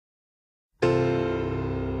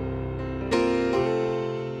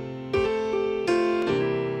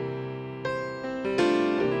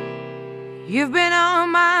You've been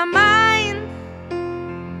on my mind.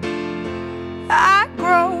 I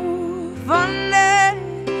grow fonder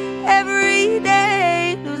every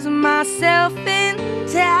day, losing myself in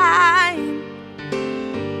time.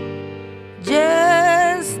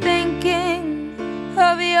 Just thinking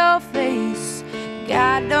of your face,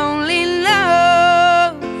 God only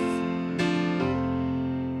knows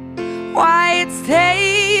why it's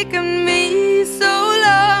taken me so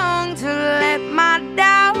long to let my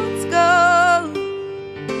doubts go.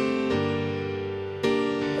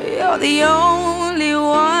 You're the only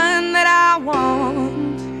one that I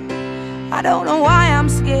want. I don't know why I'm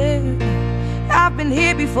scared. I've been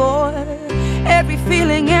here before. Every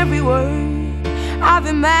feeling, every word, I've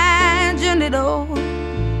imagined it all.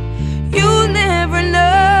 You'll never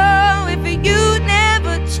know if you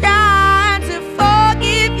never try to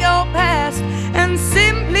forgive your past and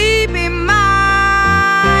simply be mine.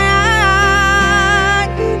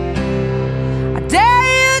 I dare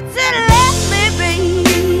you to let me be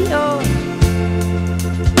your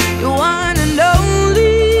one and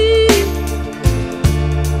only.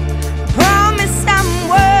 Promise I'm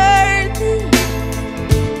worthy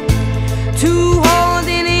to hold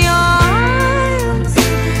in your arms.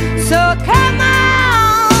 So come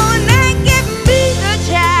on and give me the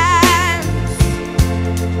chance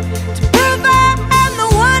to prove I'm the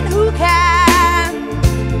one who can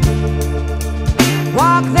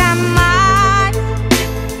walk that mile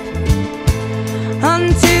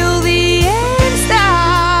until the end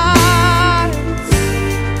starts.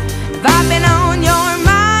 If I've been on your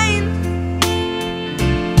mind,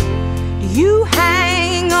 you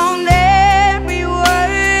hang on every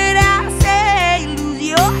word I say, lose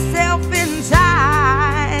yourself in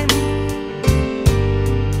time.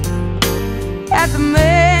 As a